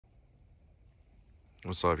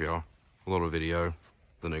What's up, y'all? A little video,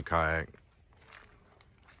 the new Kayak.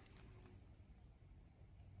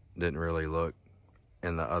 Didn't really look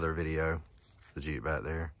in the other video, the Jeep back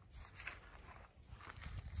there.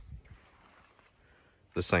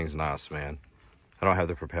 This thing's nice, man. I don't have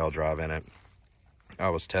the Propel drive in it. I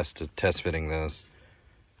was test fitting this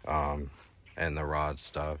and the rod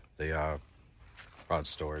stuff, the rod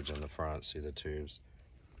storage in the front. See the tubes.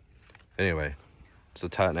 Anyway, it's a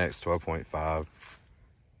Titan X 12.5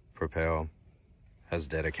 Propel. Has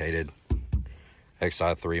dedicated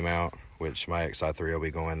XI3 mount, which my XI3 will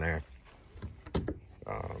be going there.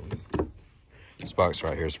 This box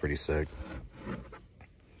right here is pretty sick.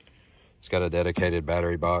 It's got a dedicated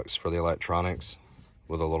battery box for the electronics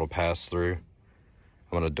with a little pass-through.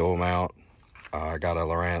 I'm gonna dual mount. I got a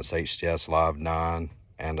Lowrance HDS Live 9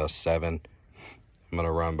 and a 7. I'm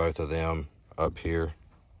gonna run both of them up here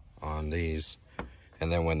on these.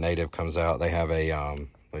 And then when Native comes out, they have a, let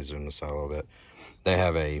me zoom this out a little bit. They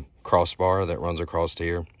have a crossbar that runs across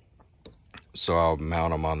here. So I'll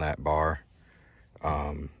mount them on that bar.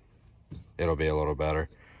 It'll be a little better.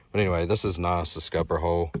 But anyway, this is nice, the scupper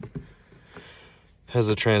hole. Has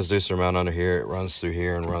a transducer mount under here. It runs through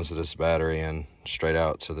here and runs to this battery and straight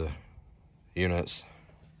out to the units.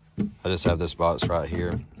 I just have this box right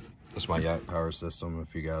here. That's my Yak power system,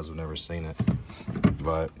 if you guys have never seen it.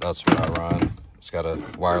 But that's what I run. It's got a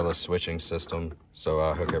wireless switching system, so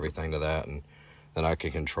I hook everything to that, and then I can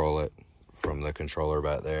control it from the controller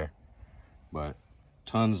back there. But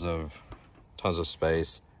tons of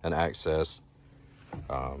space and access.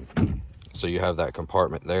 So you have that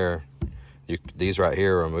compartment there. These right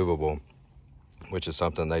here are removable, which is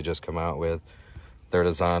something they just come out with. They're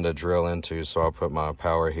designed to drill into, so I'll put my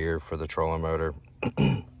power here for the trolling motor.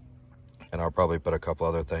 And I'll probably put a couple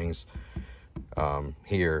other things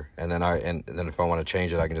here, and then if I want to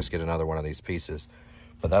change it, I can just get another one of these pieces.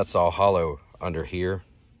 But that's all hollow under here,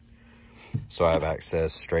 so I have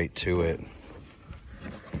access straight to it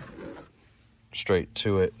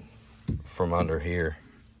from under here.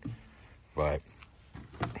 But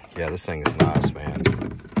yeah, this thing is nice, man.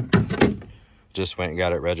 Just went and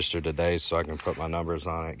got it registered today so I can put my numbers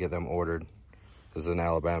on it, get them ordered. Because in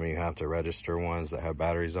Alabama you have to register ones that have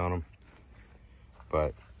batteries on them.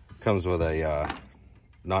 But comes with a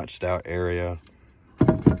notched out area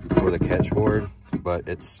for the catchboard, but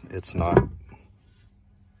it's not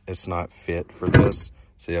fit for this.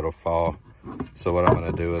 See, it'll fall. So what I'm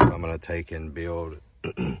gonna do is I'm gonna take and build,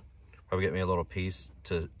 probably get me a little piece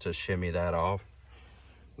to shimmy that off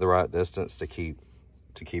the right distance to keep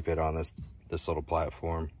it on this little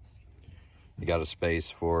platform. You got a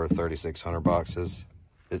space for 3,600 boxes.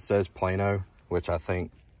 It says Plano, which I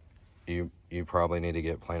think you probably need to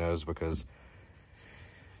get Planos, because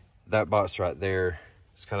that box right there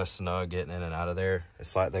is kind of snug getting in and out of there.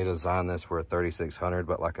 It's like they designed this for a 3,600,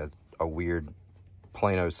 but like a weird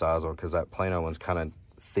Plano size one, because that Plano one's kind of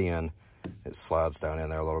thin. It slides down in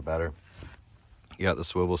there a little better. You got the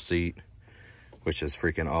swivel seat, which is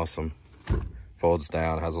freaking awesome. Folds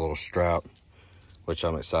down, has a little strap, which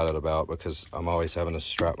I'm excited about, because I'm always having to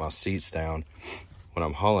strap my seats down when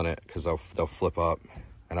I'm hauling it, because they'll flip up,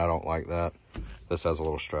 and I don't like that. This has a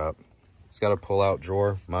little strap. It's got a pull-out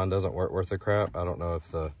drawer. Mine doesn't work worth a crap. I don't know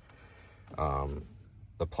if the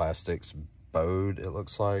plastic's bowed, it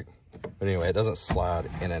looks like. But anyway, it doesn't slide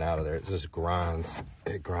in and out of there. It just grinds.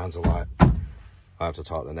 It grinds a lot. I'll have to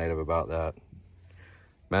talk to Native about that.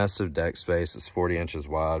 Massive deck space. It's 40 inches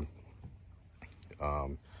wide.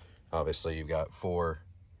 Obviously, you've got 4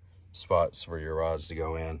 spots for your rods to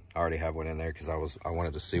go in. I already have one in there because I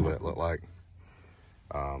wanted to see what it looked like.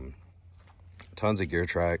 Tons of gear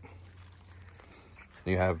track.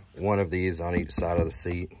 You have one of these on each side of the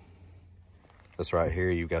seat. This right here,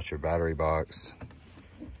 you've got your battery box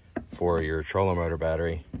for your trolling motor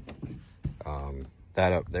battery.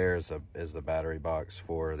 That up there is the battery box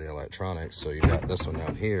for the electronics. So you got this one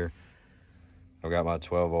down here. I've got my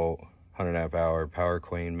 12 volt, 100 amp hour Power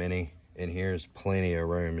Queen Mini. In here is plenty of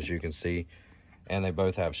room, as you can see. And they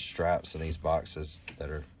both have straps in these boxes that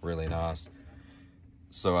are really nice.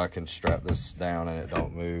 So I can strap this down and it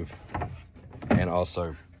don't move. And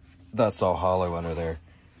also, that's all hollow under there.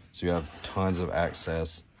 So you have tons of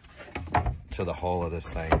access to the hull of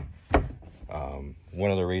this thing.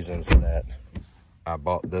 One of the reasons that I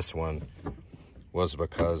bought this one was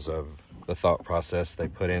because of the thought process they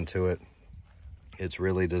put into it. It's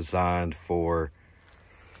really designed for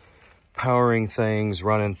powering things,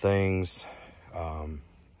 running things.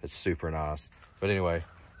 It's super nice. But anyway,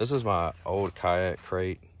 this is my old Kayak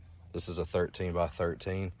crate. This is a 13 by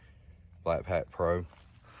 13 Black Pack Pro. As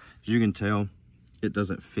you can tell, it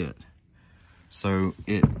doesn't fit. So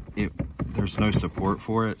there's no support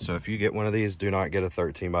for it. So if you get one of these, do not get a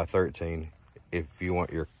 13 by 13 if you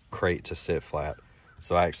want your crate to sit flat.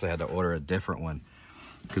 So I actually had to order a different one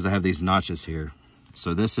because I have these notches here.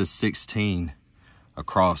 So this is 16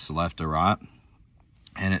 across left to right,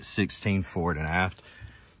 and it's 16 forward and aft.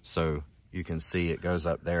 So you can see it goes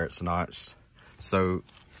up there, it's notched. So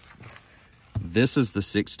this is the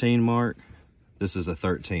 16 mark, this is a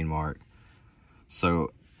 13 mark.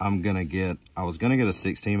 So I was gonna get a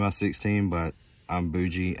 16 by 16, but I'm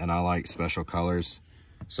bougie and I like special colors.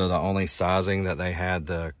 So the only sizing that they had,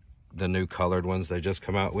 the new colored ones they just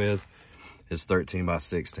come out with, is 13 by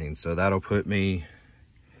 16. So that'll put me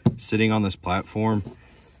sitting on this platform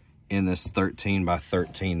in this 13 by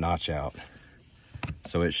 13 notch out.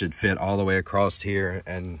 So it should fit all the way across here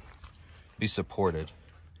and be supported.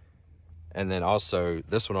 And then also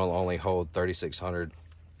this one will only hold 3,600.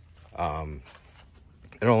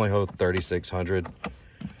 It'll only hold 3,600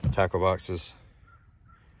 tackle boxes.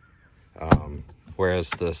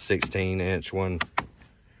 Whereas the 16-inch one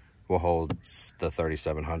will hold the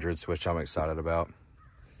 3,700s, which I'm excited about.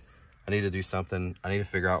 I need to do something. I need to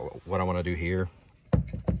figure out what I want to do here.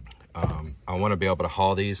 I want to be able to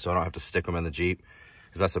haul these so I don't have to stick them in the Jeep,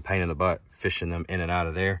 because that's a pain in the butt fishing them in and out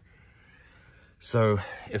of there. So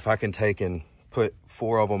if I can take and put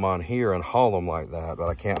 4 of them on here and haul them like that, but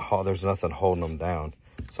I can't haul, there's nothing holding them down.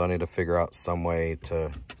 So I need to figure out some way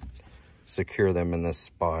to secure them in this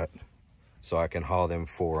spot so I can haul them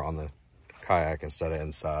 4 on the kayak instead of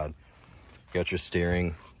inside. You got your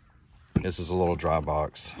steering. This is a little dry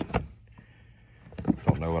box.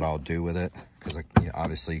 Don't know what I'll do with it because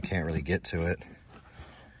obviously you can't really get to it.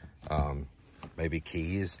 Maybe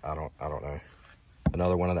keys. I don't know.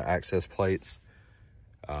 Another one of the access plates.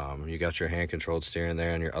 You got your hand controlled steering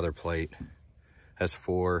there, and your other plate has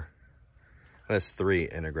 3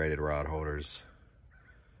 integrated rod holders.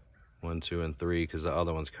 1, 2, and 3, because the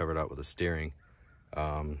other one's covered up with the steering.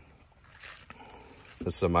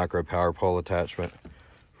 This is a micro power pole attachment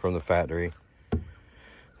from the factory.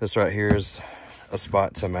 This right here is a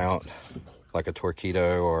spot to mount like a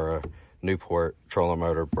Torpedo or a Newport trolling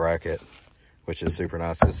motor bracket, which is super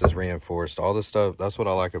nice. This is reinforced. All this stuff, that's what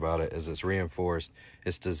I like about it, is it's reinforced.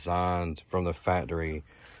 It's designed from the factory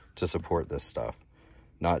to support this stuff,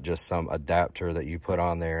 not just some adapter that you put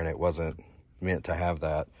on there and it wasn't meant to have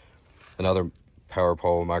that. Another power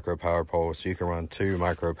pole, micro power pole, so you can run 2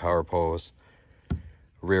 micro power poles,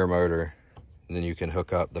 rear motor, and then you can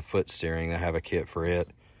hook up the foot steering. They have a kit for it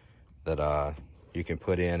that you can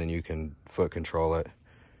put in and you can foot control it.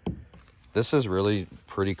 This is really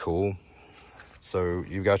pretty cool. So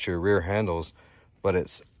you've got your rear handles, but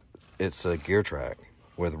it's a gear track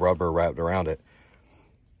with rubber wrapped around it.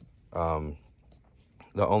 The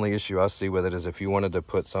only issue I see with it is if you wanted to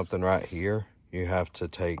put something right here, you have to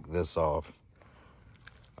take this off,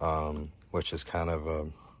 which is kind of a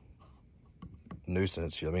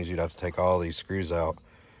nuisance. That means you'd have to take all these screws out,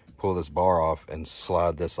 pull this bar off, and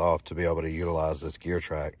slide this off to be able to utilize this gear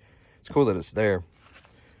track. It's cool that it's there,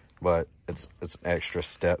 but it's an extra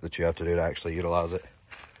step that you have to do to actually utilize it.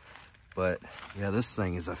 But yeah, this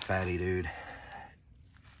thing is a fatty, dude.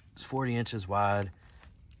 It's 40 inches wide,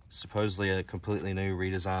 supposedly a completely new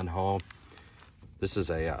redesigned hull. This is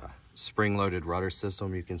a spring-loaded rudder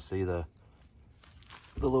system. You can see the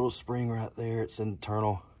little spring right there. It's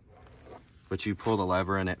internal, but you pull the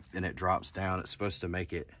lever and it drops down. It's supposed to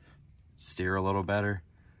make it steer a little better.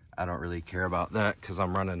 I don't really care about that because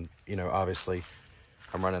I'm running, obviously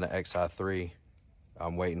I'm running an XI3.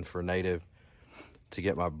 I'm waiting for Native to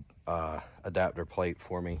get my adapter plate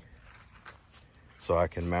for me so I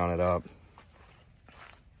can mount it up.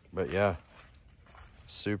 But yeah,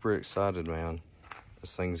 super excited, man.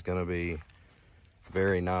 This thing's gonna be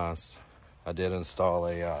very nice. I did install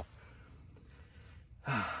a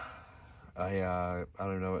I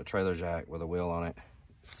don't know, a trailer jack with a wheel on it,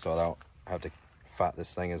 so I don't have to fight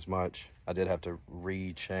this thing as much. I did have to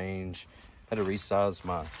had to resize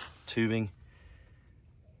my tubing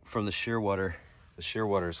from the shearwater. The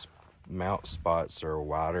shearwater's mount spots are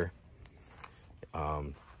wider.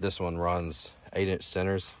 This one runs 8-inch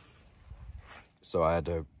centers, so I had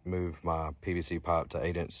to move my PVC pipe to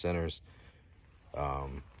 8-inch centers.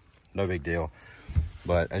 No big deal,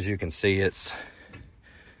 but as you can see, it's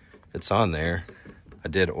on there. I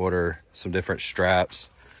did order some different straps.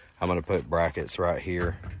 I'm gonna put brackets right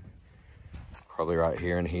here, probably right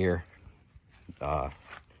here and here.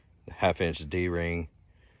 1/2-inch D-ring,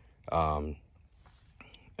 and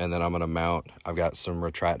then I'm gonna mount. I've got some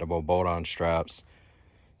retractable bolt-on straps,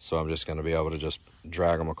 so I'm just gonna be able to just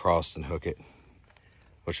drag them across and hook it,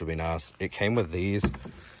 which will be nice. It came with these.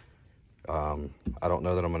 I don't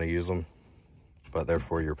know that I'm going to use them, but they're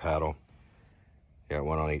for your paddle. You got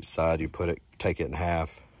one on each side. You take it in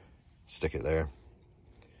half, stick it there.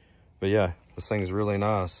 But yeah, this thing's really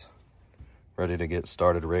nice. Ready to get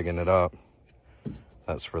started rigging it up.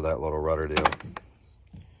 That's for that little rudder deal.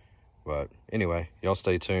 But anyway, y'all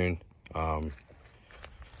stay tuned. I'm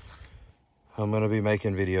going to be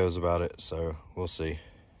making videos about it, so we'll see.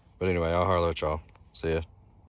 But anyway, I'll holler at y'all. See ya.